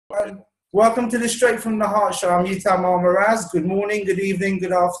And welcome to the Straight from the Heart Show. I'm Yutam Almaraz. Good morning, good evening,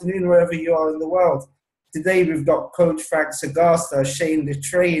 good afternoon, wherever you are in the world. Today we've got Coach Frank Sagasta, Shane the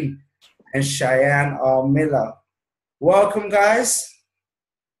Train, and Cheyenne R. Miller. Welcome, guys.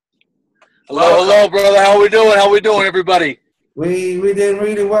 Hello, brother. How we doing, everybody? We're doing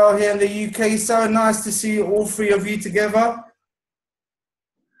really well here in the UK. So nice to see all three of you together.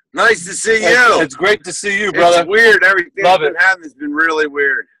 Nice to see you. It's great to see you, brother. It's weird. Everything's been happening has been really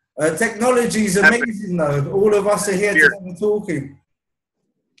weird. Technology is amazing, though. All of us are here together talking.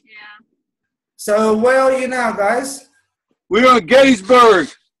 Yeah. So where are you now, guys? We're in Gettysburg,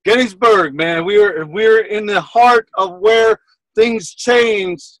 man. We're in the heart of where things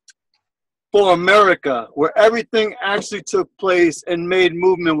changed for America, where everything actually took place and made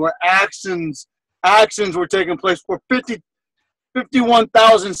movement, where actions were taking place, where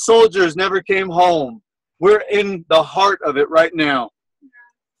 51,000 soldiers never came home. We're in the heart of it right now.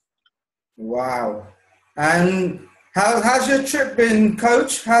 Wow. And how's your trip been,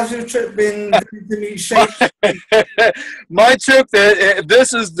 Coach? How's your trip been to meet Shane? My trip,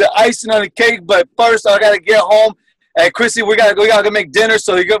 this is the icing on the cake, but first I got to get home. And Chrissy, we gotta go make dinner,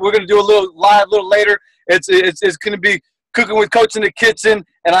 so we're gonna do a little live a little later. It's gonna be cooking with Coach in the kitchen,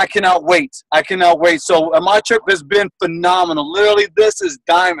 and I cannot wait. So my trip has been phenomenal. Literally, this is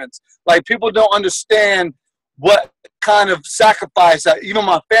diamonds. Like, people don't understand what kind of sacrifice that even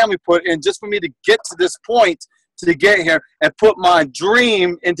my family put in just for me to get to this point, to get here and put my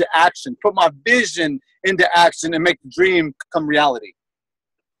dream into action, put my vision into action, and make the dream become reality.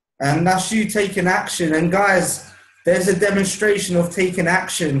 And that's you taking action. And guys, there's a demonstration of taking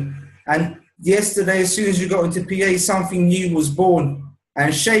action. And yesterday, as soon as you got into PA, something new was born.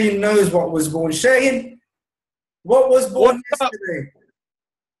 And Shane knows what was born. Shane, what was born yesterday?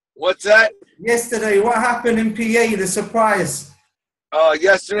 What's that? Yesterday, what happened in PA, the surprise?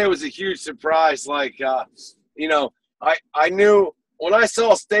 Yesterday was a huge surprise. Like, I knew when I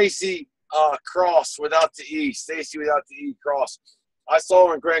saw Stacy cross without the E, cross. I saw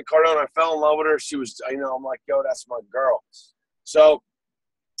her in Grant Cardone. I fell in love with her. She was, I'm like, yo, that's my girl. So,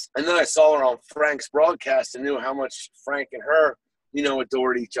 and then I saw her on Frank's broadcast and knew how much Frank and her,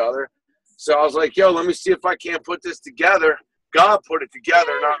 adored each other. So I was like, yo, let me see if I can't put this together. God put it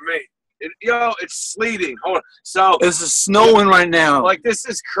together, not me. It's sleeting. Hold on. So it's snowing right now. Like, this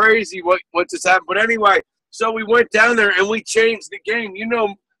is crazy what just happened. But anyway, so we went down there and we changed the game.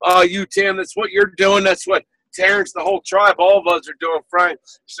 You, Tim, that's what you're doing. That's what Terrence, the whole tribe, all of us are doing. Frank,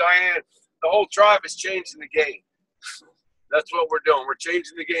 Cheyenne, the whole tribe is changing the game. That's what we're doing. We're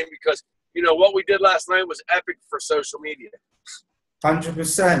changing the game because, what we did last night was epic for social media.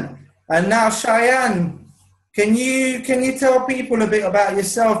 100%. And now, Cheyenne, can you tell people a bit about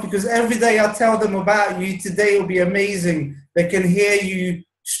yourself? Because every day I tell them about you, today will be amazing. They can hear you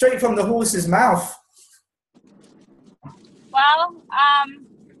straight from the horse's mouth. Well,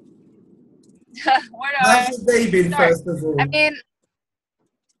 How's your day been, first of all? I mean,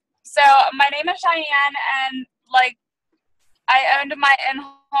 so my name is Cheyenne, and I owned my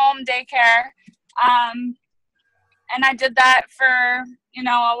in-home daycare, and I did that for a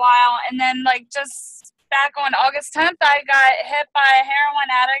while, and then just back on August 10th, I got hit by a heroin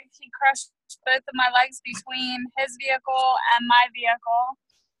addict. He crushed both of my legs between his vehicle and my vehicle.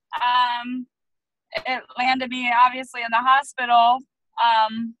 It landed me obviously in the hospital.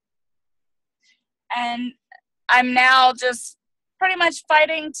 And I'm now just pretty much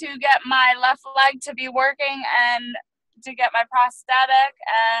fighting to get my left leg to be working and to get my prosthetic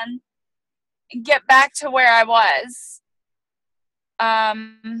and get back to where I was.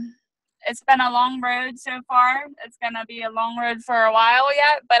 It's been a long road so far. It's going to be a long road for a while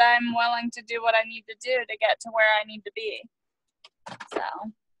yet, but I'm willing to do what I need to do to get to where I need to be. So.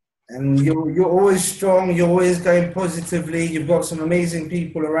 And you're always strong. You're always going positively. You've got some amazing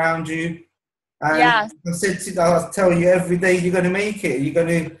people around you. And yes. I'll tell you every day you're going to make it. You're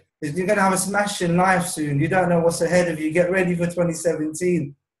going to have a smashing life soon. You don't know what's ahead of you. Get ready for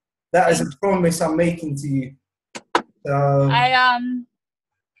 2017. That is a promise I'm making to you. So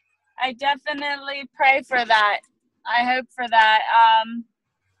I definitely pray for that. I hope for that.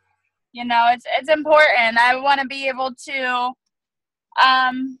 It's important. I want to be able to.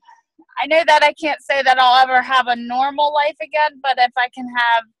 I know that I can't say that I'll ever have a normal life again, but if I can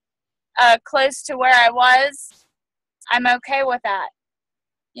have close to where I was, I'm okay with that.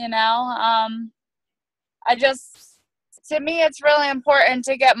 To me, it's really important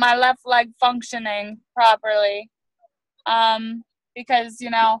to get my left leg functioning properly. Because,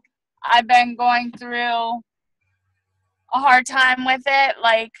 I've been going through a hard time with it.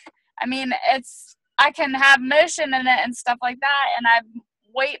 I can have motion in it and stuff like that. And I've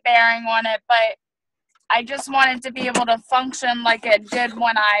weight bearing on it, but I just wanted to be able to function like it did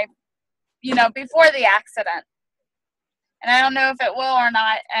when I, before the accident. And I don't know if it will or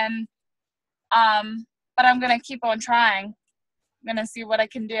not. And, but I'm going to keep on trying. I'm going to see what I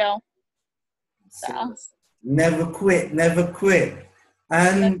can do. So. Never quit, never quit.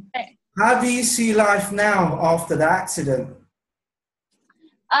 And how do you see life now after the accident?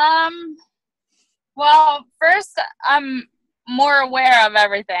 Well, first, I'm more aware of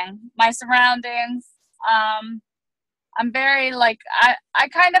everything, my surroundings. I'm very, I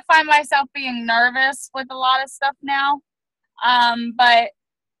kind of find myself being nervous with a lot of stuff now. But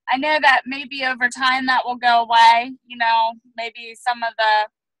I know that maybe over time that will go away. Maybe some of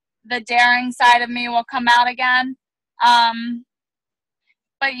the daring side of me will come out again.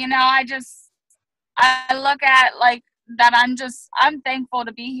 But, I look at that I'm thankful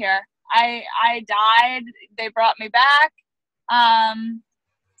to be here. I died. They brought me back. And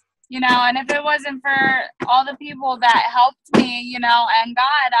if it wasn't for all the people that helped me, and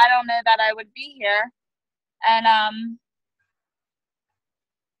God, I don't know that I would be here. And,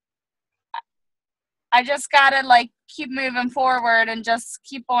 I just gotta keep moving forward and just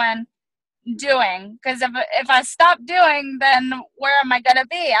keep on doing. Because if I stop doing, then where am I gonna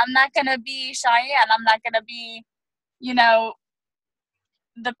be? I'm not gonna be Cheyenne. I'm not gonna be,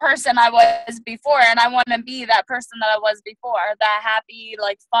 the person I was before, and I want to be that person that I was before, that happy,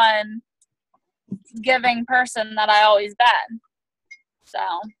 fun, giving person that I always been.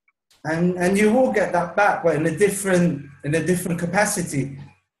 So. And you will get that back, but in a different capacity.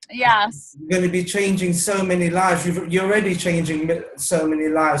 Yes. You're going to be changing so many lives. You're already changing so many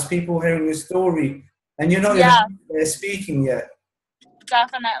lives. People hearing your story, and you're not even speaking yet.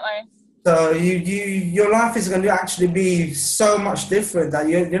 Definitely. So your life is going to actually be so much different that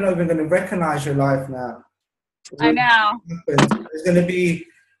you're not even going to recognize your life now. I know. It's going to be,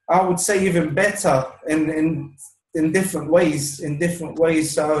 I would say, even better in different ways.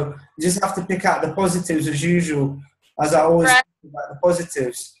 So you just have to pick out the positives as usual, as I always talk about the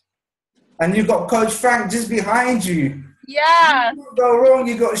positives. And you've got Coach Frank just behind you. Yeah. You can't go wrong.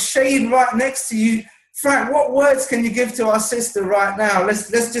 You've got Shane right next to you. Frank, what words can you give to our sister right now? Let's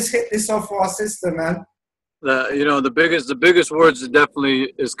just hit this off for our sister, man. The biggest words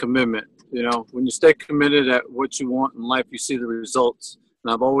definitely is commitment. When you stay committed at what you want in life, you see the results.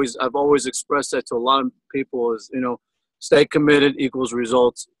 And I've always expressed that to a lot of people is, stay committed equals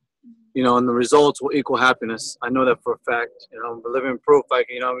results. And the results will equal happiness. I know that for a fact. We're living proof.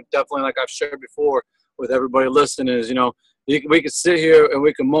 Definitely, like I've shared before with everybody listening, is we could sit here and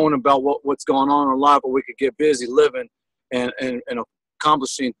we can moan about what's going on in our life, or we could get busy living and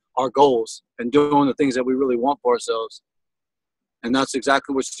accomplishing our goals and doing the things that we really want for ourselves. And that's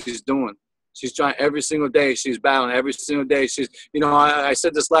exactly what she's doing. She's trying every single day. She's battling every single day. She's, I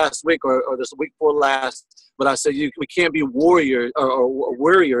said this last week or this week before last, but I said we can't be warriors or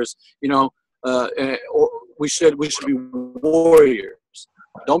warriors. Or we should be warriors.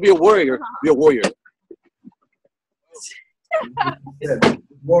 Don't be a warrior. Be a warrior.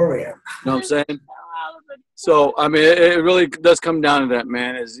 Warrior. You know what I'm saying? So, it really does come down to that,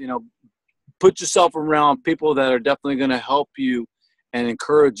 man, is, put yourself around people that are definitely going to help you and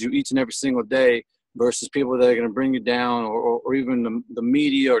encourage you each and every single day versus people that are going to bring you down or even the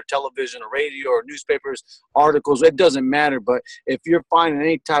media or television or radio or newspapers, articles. It doesn't matter. But if you're finding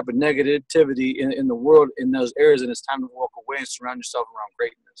any type of negativity in the world in those areas, then it's time to walk away and surround yourself around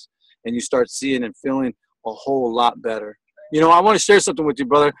greatness. And you start seeing and feeling a whole lot better. I want to share something with you,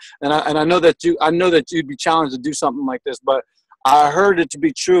 brother, and I know that you'd be challenged to do something like this, but I heard it to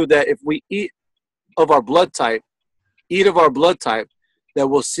be true that if we eat of our blood type, that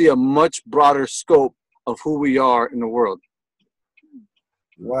we'll see a much broader scope of who we are in the world.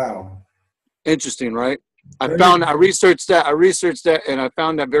 Wow. Interesting, right? I researched that, and I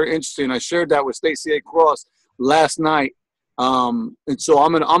found that very interesting. I shared that with Stacey A. Cross last night, and so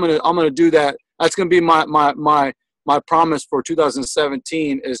I'm gonna do that. That's gonna be my promise for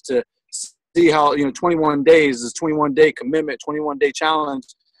 2017 is to see how 21 days is 21-day commitment, 21-day challenge,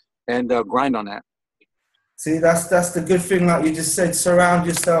 and grind on that. See, that's the good thing, like you just said. Surround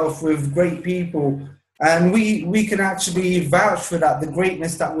yourself with great people, and we can actually vouch for that. The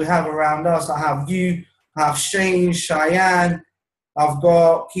greatness that we have around us. I have you, I have Shane, Cheyenne, I've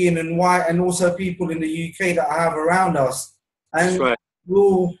got Keenan White, and also people in the UK that I have around us. And that's right.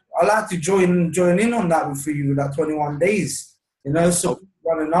 I'd like to join in on that with you, that 21 days. Support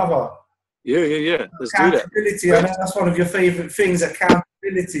one another. Yeah. Let's do that. Accountability. I know that's one of your favorite things,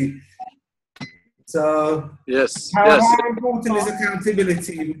 accountability. So, yes. How important is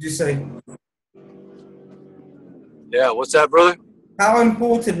accountability, would you say? Yeah, what's that, brother? how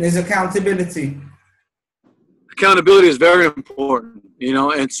important is accountability? Accountability is very important,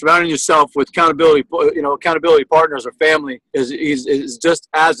 and surrounding yourself with accountability, accountability partners or family is just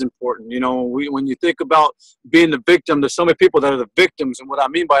as important. When you think about being the victim, there's so many people that are the victims. And what I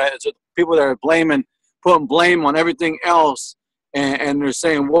mean by that is people that are putting blame on everything else. And they're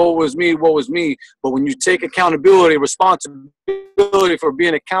saying, woe was me, woe was me. But when you take accountability, responsibility for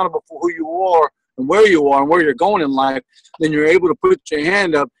being accountable for who you are and where you're going in life, then you're able to put your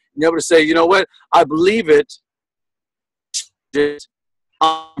hand up and you're able to say, you know what, I believe it,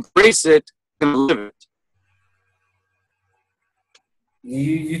 I embrace it, and live it.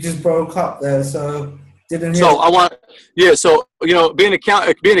 You just broke up there, so didn't hear. So being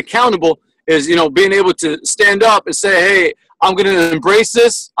accountable is, being able to stand up and say, hey, I'm going to embrace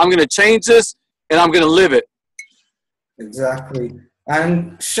this, I'm going to change this, and I'm going to live it. Exactly.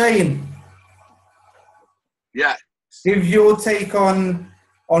 And Shane. Yeah. Give your take on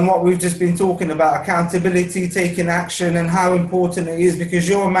what we've just been talking about, accountability, taking action, and how important it is, because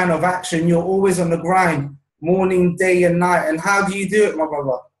you're a man of action. You're always on the grind, morning, day, and night. And how do you do it, my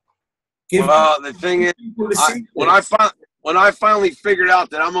brother? The thing is, when I finally figured out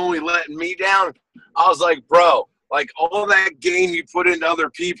that I'm only letting me down, I was like, bro, like all that game you put into other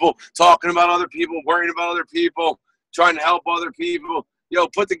people, talking about other people, worrying about other people, trying to help other people,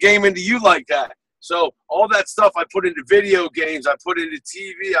 put the game into you like that. So all that stuff I put into video games, I put into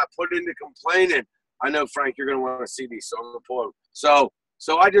TV, I put into complaining. I know, Frank, you're going to want to see these, so I'm going to pull them.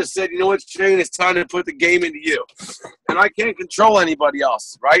 So I just said, you know what, Shane, it's time to put the game into you. And I can't control anybody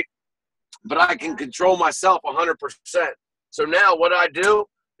else, right? But I can control myself 100%. So now what I do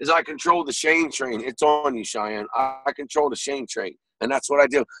is I control the Shane train. It's on you, Cheyenne. I control the Shane train, and that's what I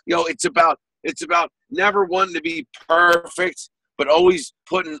do. It's about never wanting to be perfect, but always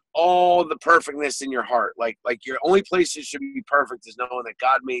putting all the perfectness in your heart. Like your only place it should be perfect is knowing that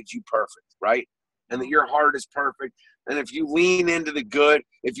God made you perfect, right? And that your heart is perfect. And if you lean into the good,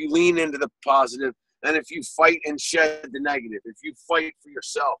 if you lean into the positive, and if you fight and shed the negative, if you fight for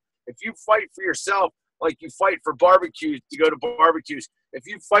yourself, like you fight for barbecues to go to barbecues, if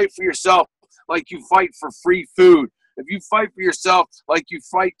you fight for yourself like you fight for free food, if you fight for yourself like you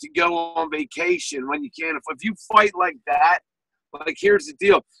fight to go on vacation when you can, if you fight like that, like here's the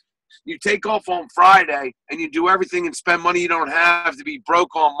deal. You take off on Friday and you do everything and spend money you don't have to be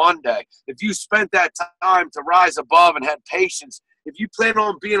broke on Monday. If you spent that time to rise above and had patience, if you plan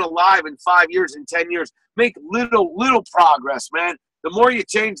on being alive in 5 years and 10 years, make little progress, man. The more you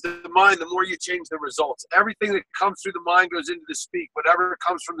change the mind, the more you change the results. Everything that comes through the mind goes into the speak. Whatever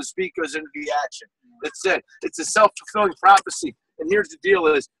comes from the speak goes into the action. That's it. It's a self-fulfilling prophecy. And here's the deal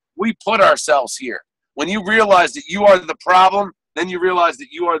is, we put ourselves here. When you realize that you are the problem, then you realize that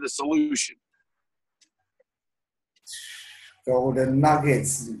you are the solution. Golden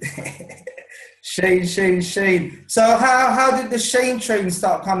nuggets. Shane. So how did the Shane train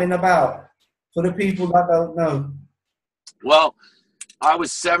start coming about for the people that don't know? Well, I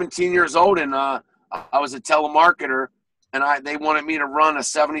was 17 years old and I was a telemarketer, and they wanted me to run a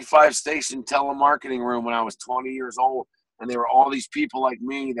 75 station telemarketing room when I was 20 years old. And there were all these people like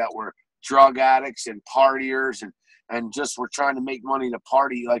me that were drug addicts and partiers and just were trying to make money to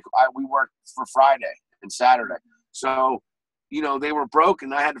party. Like we worked for Friday and Saturday. So, they were broke,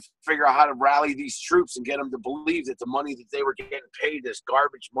 and I had to figure out how to rally these troops and get them to believe that the money that they were getting paid, this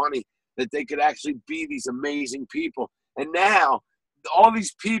garbage money, that they could actually be these amazing people. And now all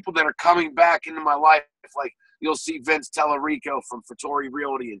these people that are coming back into my life, like you'll see Vince Tellerico from Fattori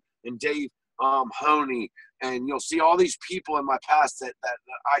Realty and Dave Honey, and you'll see all these people in my past that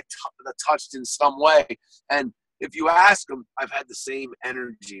I touched in some way. And if you ask them, I've had the same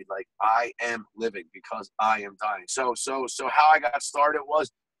energy, like I am living because I am dying. So how I got started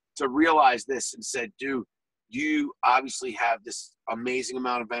was to realize this and said, dude, you obviously have this amazing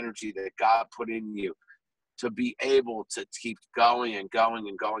amount of energy that God put in you to be able to keep going and going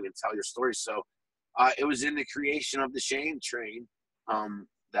and going and tell your story. So it was in the creation of the Shane train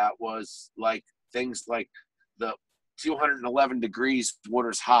that was like things like the 211 degrees,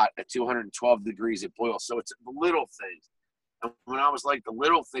 water's hot. At 212 degrees, it boils. So it's the little things. And when I was like, the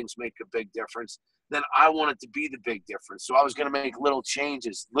little things make a big difference, then I wanted to be the big difference. So I was going to make little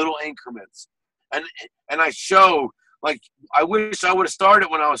changes, little increments. And I showed, like, I wish I would have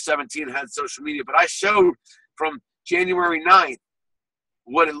started when I was 17 and had social media, but I showed from January 9th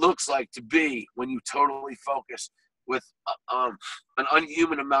what it looks like to be when you totally focus with an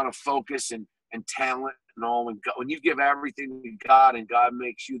unhuman amount of focus and talent and all. When you give everything to God and God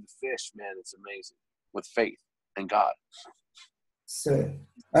makes you the fish, man, it's amazing, with faith and God. So,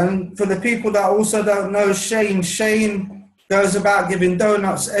 and for the people that also don't know Shane goes about giving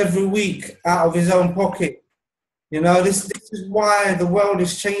donuts every week out of his own pocket. You know, this is why the world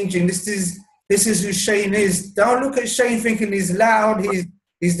is changing. This is who Shane is. Don't look at Shane thinking he's loud,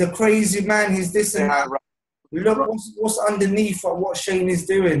 he's the crazy man, he's this and that. Look what's underneath of what Shane is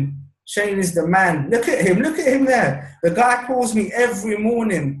doing. Shane is the man. Look at him there. The guy calls me every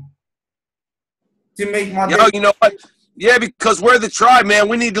morning to make my day. You know what? Yeah, because we're the tribe, man.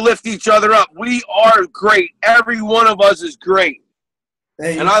 We need to lift each other up. We are great. Every one of us is great.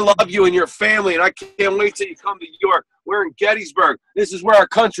 And I love you and your family, and I can't wait till you come to New York. We're in Gettysburg. This is where our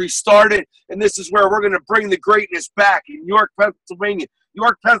country started, and this is where we're going to bring the greatness back in York, Pennsylvania.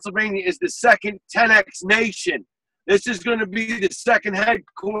 York, Pennsylvania is the second 10X nation. This is going to be the second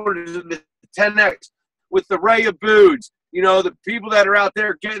headquarters of the 10X with the Ray of Boods, you know, the people that are out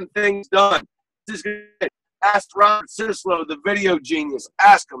there getting things done. This is good. Ask Robert Sislow, the video genius.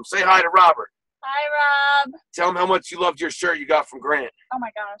 Ask him. Say hi to Robert. Hi, Rob. Tell him how much you loved your shirt you got from Grant. Oh,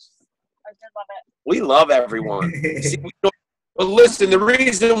 my gosh. I did love it. We love everyone. See, but listen, the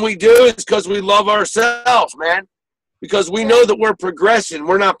reason we do is because we love ourselves, man. Because we know that we're progression.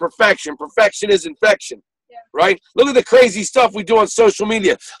 We're not perfection. Perfection is infection, right? Look at the crazy stuff we do on social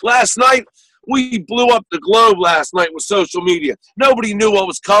media. Last night, we blew up the globe last night with social media. Nobody knew what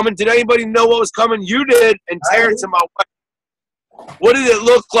was coming. Did anybody know what was coming? You did. And Terrence and my wife. What did it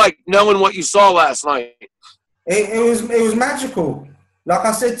look like knowing what you saw last night? It was magical. Like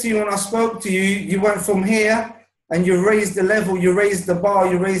I said to you when I spoke to you, you went from here and you raised the level, you raised the bar,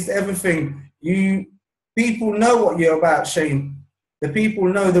 you raised everything. People know what you're about, Shane. The people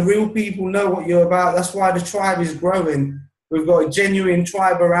know, the real people know what you're about. That's why the tribe is growing. We've got a genuine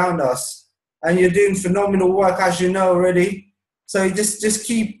tribe around us. And you're doing phenomenal work, as you know already. So just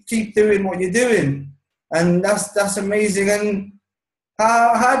keep doing what you're doing. And that's amazing. And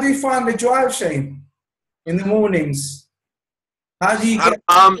how do you find the drive, Shane, in the mornings? How do you get...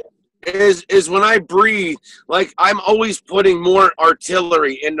 Is when I breathe, like I'm always putting more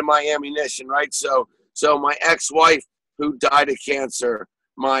artillery into my ammunition, right? So my ex-wife who died of cancer,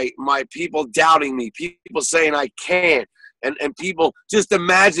 my people doubting me, people saying I can't, and people just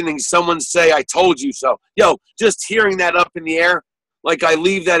imagining someone say, I told you so. Yo, just hearing that up in the air, like I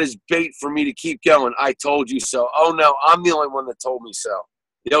leave that as bait for me to keep going. I told you so. Oh, no, I'm the only one that told me so.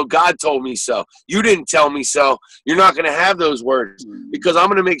 God told me so. You didn't tell me so. You're not going to have those words because I'm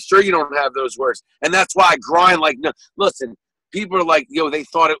going to make sure you don't have those words. And that's why I grind like, no, listen, people are like, they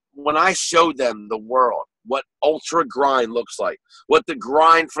thought it, when I showed them the world, what ultra grind looks like, what the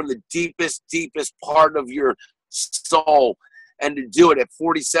grind from the deepest part of your soul, and to do it at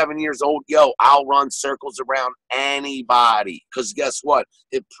 47 years old, I'll run circles around anybody because guess what?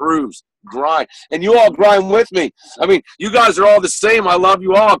 It proves grind. And you all grind with me. I mean, you guys are all the same. I love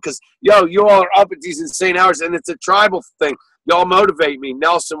you all because, you all are up at these insane hours, and it's a tribal thing. Y'all motivate me.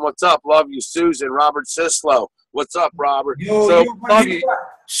 Nelson, what's up? Love you. Susan, Robert Sislow. What's up, Robert? Love you.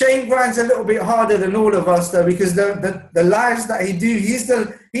 Shane grinds a little bit harder than all of us, though, because the lives that he do, he's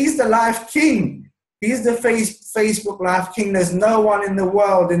the life king. He's the Facebook life king. There's no one in the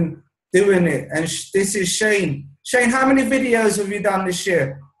world in doing it. And this is Shane. Shane, how many videos have you done this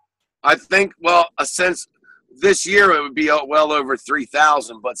year? I think, since this year it would be well over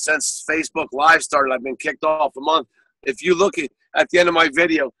 3,000. But since Facebook Live started, I've been kicked off a month. If you look at the end of my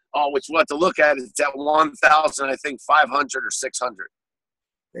video, which we'll have to look at, it's at 1,000, I think 500 or 600.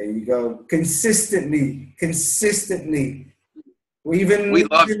 There you go. Consistently. We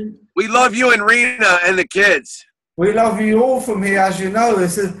love you and Rena and the kids. We love you all from here, as you know.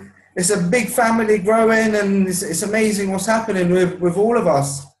 It's a big family growing, and it's amazing what's happening with all of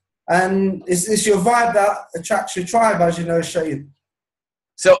us. And it's your vibe that attracts your tribe, as you know, Shane.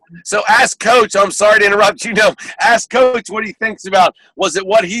 So ask Coach. I'm sorry to interrupt you. No, ask Coach what he thinks about. Was it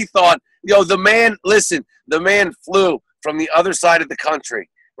what he thought? The man flew from the other side of the country,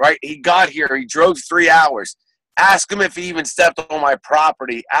 right? He got here. He drove 3 hours. Ask him if he even stepped on my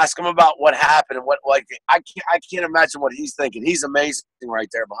property. Ask him about what happened and I can't imagine what he's thinking. He's amazing right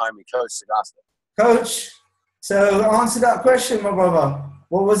there behind me, Coach Sagasta. Coach, so answer that question, my brother.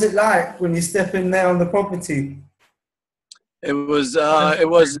 What was it like when you step in there on the property? There was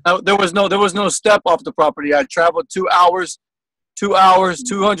no step off the property. I traveled 2 hours,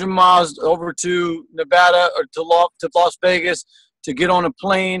 200 miles over to Nevada or to Las Vegas to get on a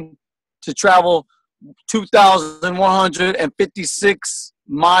plane to travel 2,156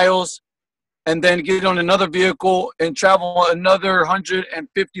 miles and then get on another vehicle and travel another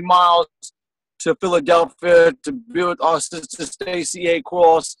 150 miles to Philadelphia to be with our sister Stacey A.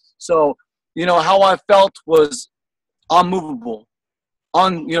 Cross. So, how I felt was unmovable,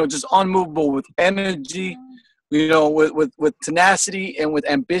 just unmovable with energy, you know, with tenacity and with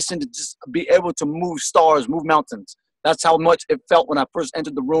ambition to just be able to move stars, move mountains. That's how much it felt when I first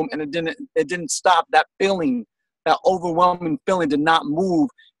entered the room, and it didn't stop. That feeling, that overwhelming feeling, did not move,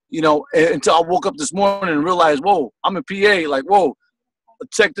 you know, until I woke up this morning and realized, whoa, I'm a PA. Like, whoa,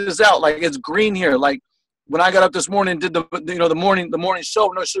 check this out. Like, it's green here. Like, when I got up this morning and did the morning show,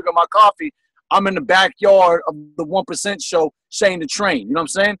 no sugar in my coffee, I'm in the backyard of the 1% show, Shane the Train. You know what I'm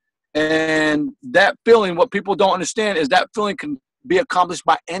saying? And that feeling, what people don't understand is that feeling can be accomplished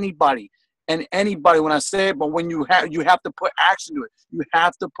by anybody. And anybody, when I say it, but when you have to put action to it. You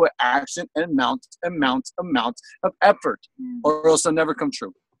have to put action and amounts of effort, or else it'll never come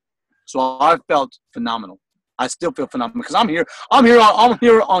true. So I felt phenomenal. I still feel phenomenal because I'm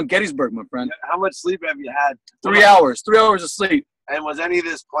here on Gettysburg, my friend. How much sleep have you had? 3 hours. 3 hours of sleep. And was any of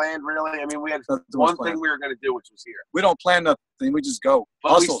this planned, really? I mean, we had one thing we were going to do, which was here. We don't plan nothing. We just go.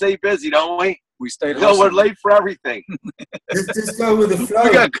 But we stay busy, don't we? We stay. No, we're late for everything. Just go with the flow.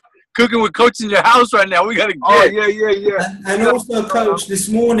 We got cooking with Coach in your house right now. We got to get. Oh, yeah. And also, Coach, this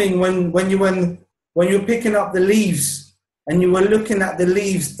morning when you were picking up the leaves and you were looking at the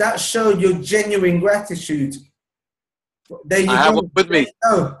leaves, that showed your genuine gratitude. There you go. I have one with me.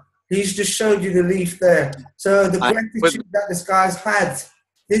 No, he's just showed you the leaf there. So the gratitude that this guy's had,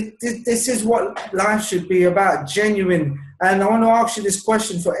 this is what life should be about, genuine. And I want to ask you this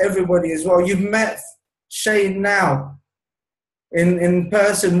question for everybody as well. You've met Shane now in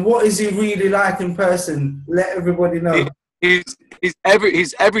person. What is he really like in person? Let everybody know. He's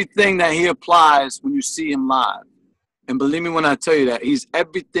everything that he applies when you see him live. And believe me when I tell you that, he's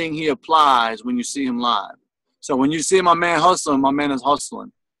everything he applies when you see him live. So when you see my man hustling, my man is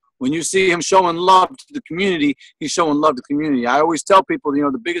hustling. When you see him showing love to the community, he's showing love to the community. I always tell people, you know,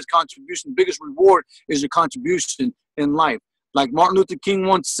 the biggest contribution, the biggest reward is your contribution in life. Like Martin Luther King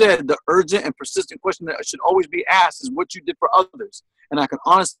once said, the urgent and persistent question that should always be asked is what you did for others. And I can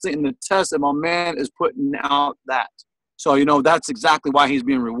honestly attest that my man is putting out that. So, you know, that's exactly why he's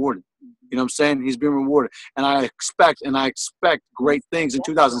being rewarded. You know what I'm saying? He's being rewarded. And I expect great things in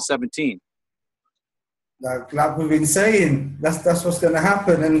 2017. Like we've been saying, that's what's going to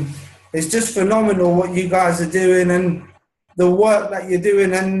happen. And it's just phenomenal what you guys are doing and the work that you're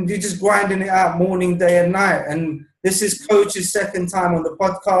doing, and you're just grinding it out morning, day and night. And this is Coach's second time on the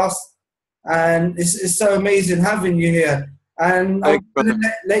podcast, and it's so amazing having you here. And I'm going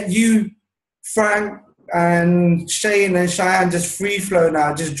to let you, Frank, and Shane and Cheyenne just free flow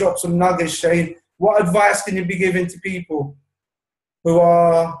now. Just drop some nuggets, Shane. What advice can you be giving to people who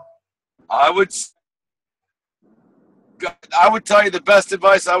are... I would tell you the best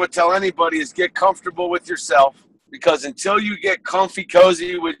advice I would tell anybody is get comfortable with yourself, because until you get comfy,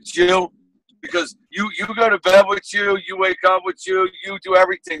 cozy with you, because you go to bed with you, you wake up with you, you do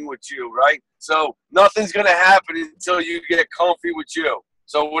everything with you, right? So nothing's going to happen until you get comfy with you.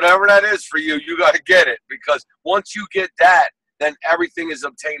 So whatever that is for you, you got to get it, because once you get that, then everything is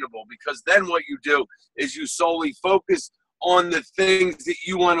obtainable, because then what you do is you solely focus on the things that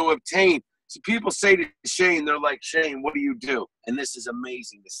you want to obtain. So people say to Shane, they're like, Shane, what do you do? And this is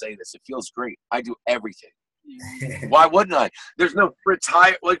amazing to say this. It feels great. I do everything. Why wouldn't I? There's no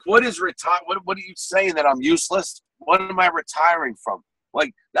retire. Like, what is retire? What are you saying, that I'm useless? What am I retiring from?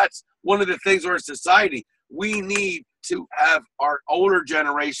 Like, that's one of the things where society, we need to have our older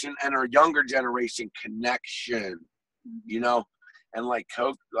generation and our younger generation connection, you know? And like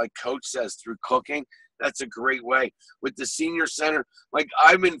Coach says, through cooking, that's a great way. With the senior center, like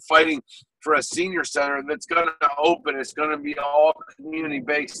I've been fighting for a senior center that's going to open. It's going to be all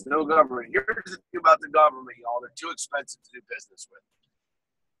community-based, no government. Here's the thing about the government, y'all. They're too expensive to do business with.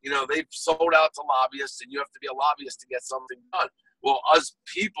 You know, they've sold out to lobbyists, and you have to be a lobbyist to get something done. Well, us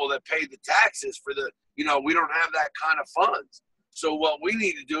people that pay the taxes for the, you know, we don't have that kind of funds. So what we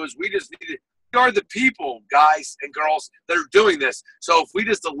need to do is we are the people, guys and girls, that are doing this. So if we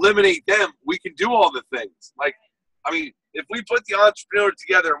just eliminate them, we can do all the things. Like, I mean, if we put the entrepreneur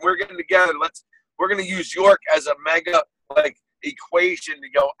together and we're getting together, we're going to use York as a mega equation to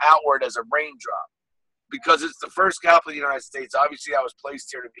go outward as a raindrop, because it's the first capital of the United States. Obviously, I was placed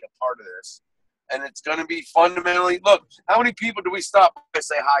here to be a part of this, and it's going to be fundamentally. Look, how many people do we stop and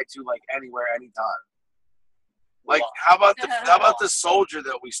say hi to, like, anywhere, anytime? Like, how about the soldier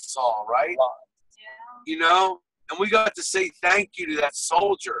that we saw, right? Yeah. You know, and we got to say thank you to that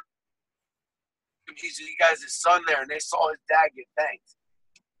soldier. He got his son there, and they saw his dad get thanked.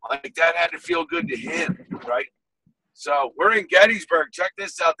 Like, that had to feel good to him, right? So we're in Gettysburg. Check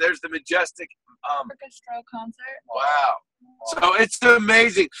this out. There's the majestic orchestral concert. Wow. So it's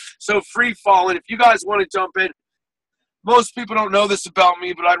amazing. So free falling. If you guys want to jump in, most people don't know this about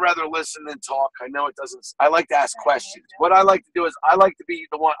me, but I'd rather listen than talk. I know it doesn't. I like to ask questions. What I like to do is I like to be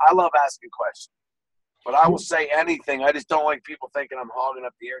the one. I love asking questions. But I will say anything. I just don't like people thinking I'm hogging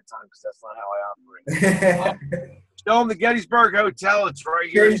up the airtime because that's not how I operate. Show them the Gettysburg Hotel. It's right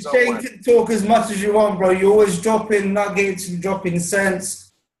here Shane can talk as much as you want, bro. You're always dropping nuggets and dropping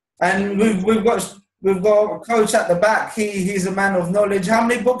cents. And we've got a coach at the back. He's a man of knowledge. How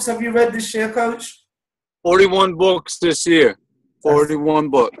many books have you read this year, Coach? 41 books this year. 41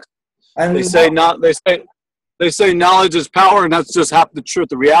 books. And they say knowledge is power, and that's just half the truth.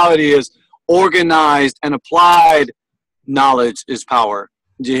 The reality is organized and applied knowledge is power.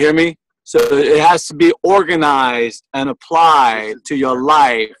 Do you hear me? So it has to be organized and applied to your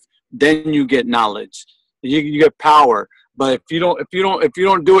life. Then you get knowledge. You get power. But if you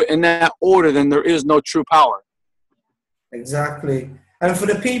don't do it in that order, then there is no true power. Exactly. And for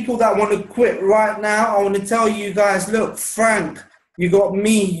the people that want to quit right now, I want to tell you guys, look, Frank, you got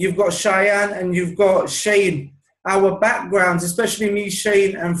me, you've got Cheyenne, and you've got Shane. Our backgrounds, especially me,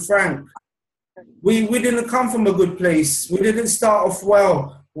 Shane, and Frank, we didn't come from a good place. We didn't start off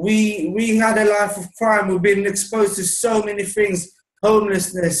well. We had a life of crime. We've been exposed to so many things,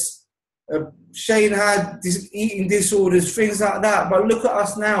 homelessness. Shane had eating disorders, things like that. But look at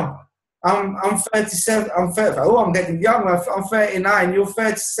us now. I'm 37. I'm getting younger. I'm 39. You're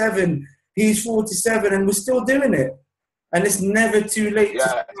 37. He's 47, and we're still doing it. And it's never too late to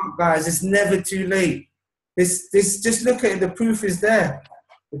start, guys. It's never too late. This just look at it. The proof is there.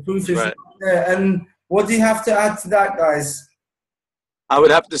 The proof is there. And what do you have to add to that, guys? I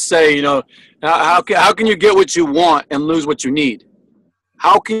would have to say, how can you get what you want and lose what you need?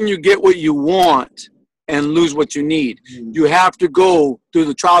 How can you get what you want and lose what you need? You have to go through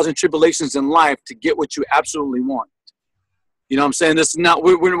the trials and tribulations in life to get what you absolutely want. You know what I'm saying? This is not.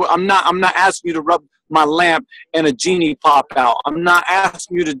 I'm not asking you to rub my lamp and a genie pop out. I'm not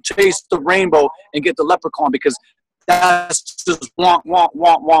asking you to chase the rainbow and get the leprechaun, because that's just want.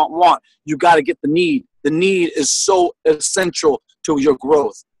 You got to get the need. The need is so essential to your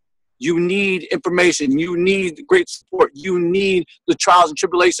growth. You need information. You need great support. You need the trials and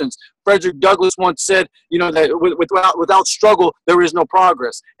tribulations. Frederick Douglass once said, that without struggle, there is no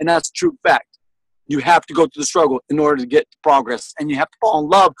progress. And that's a true fact. You have to go through the struggle in order to get progress. And you have to fall in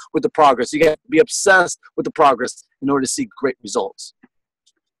love with the progress. You have to be obsessed with the progress in order to see great results.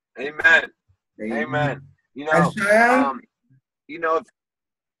 Amen. Amen. Cheyenne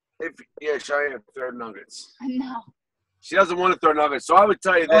throw nuggets. No. She doesn't want to throw nuggets, so I would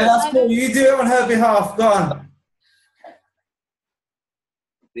tell you this. Oh, that's cool. You do it on her behalf. Go on.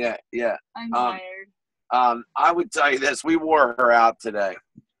 Yeah. I'm tired. I would tell you this. We wore her out today.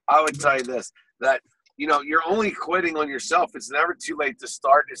 I would tell you this, that, you're only quitting on yourself. It's never too late to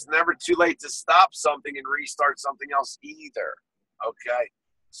start. It's never too late to stop something and restart something else either. Okay?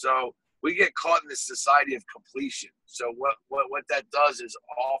 So we get caught in this society of completion. So what that does is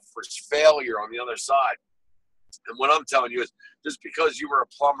offers failure on the other side. And what I'm telling you is, just because you were a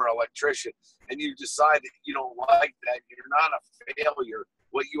plumber, electrician, and you decide that you don't like that, you're not a failure.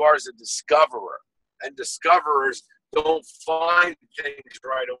 What you are is a discoverer. And discoverers don't find things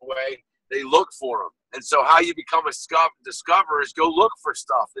right away. They look for them. And so how you become a discoverer is go look for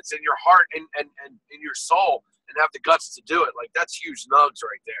stuff that's in your heart and in your soul, and have the guts to do it. Like, that's huge nugs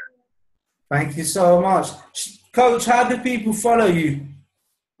right there. Thank you so much. Coach, how do people follow you?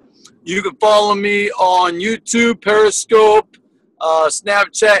 You can follow me on YouTube, Periscope,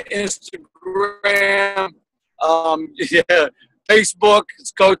 Snapchat, Instagram, Facebook.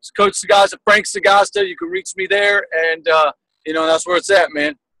 It's Coach Sagasta, Frank Sagasta. You can reach me there, and that's where it's at,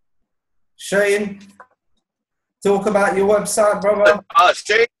 man. Shane, talk about your website, brother.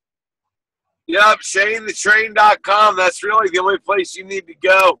 Shane. Yep, ShaneTheTrain.com. That's really the only place you need to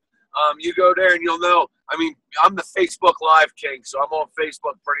go. You go there and you'll know. I mean, I'm the Facebook Live king, so I'm on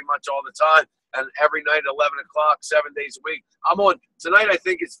Facebook pretty much all the time, and every night at 11 o'clock, 7 days a week. I'm on tonight. I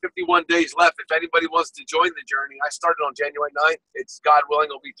think it's 51 days left. If anybody wants to join the journey, I started on January 9th. It's, God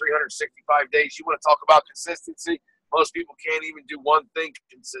willing, it'll be 365 days. You want to talk about consistency? Most people can't even do one thing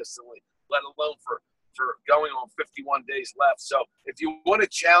consistently, let alone for going on 51 days left. So if you want to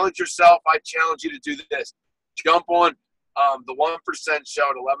challenge yourself, I challenge you to do this. Jump on the 1% show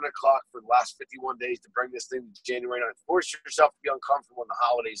at 11 o'clock for the last 51 days to bring this thing to January 9th. Force yourself to be uncomfortable in the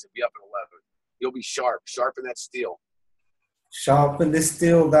holidays and be up at 11. You'll be sharp. Sharpen that steel. Sharpen the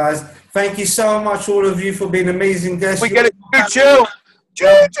steel, guys. Thank you so much, all of you, for being amazing guests. We get it. Choo-choo.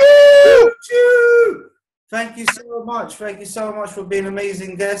 Choo-choo. Thank you so much. Thank you so much for being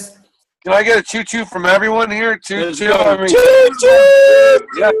amazing guests. Can I get a choo-choo from everyone here? Choo-choo. Choo-choo.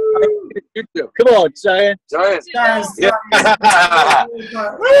 Yeah. You too. Come on, Cheyenne. Giants. Yeah.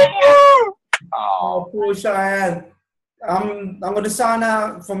 Oh, Poor Cheyenne. I'm going to sign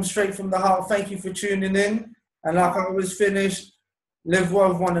out from Straight from the Heart. Thank you for tuning in. And like I always finish, live well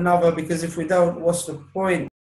with one another, because if we don't, what's the point?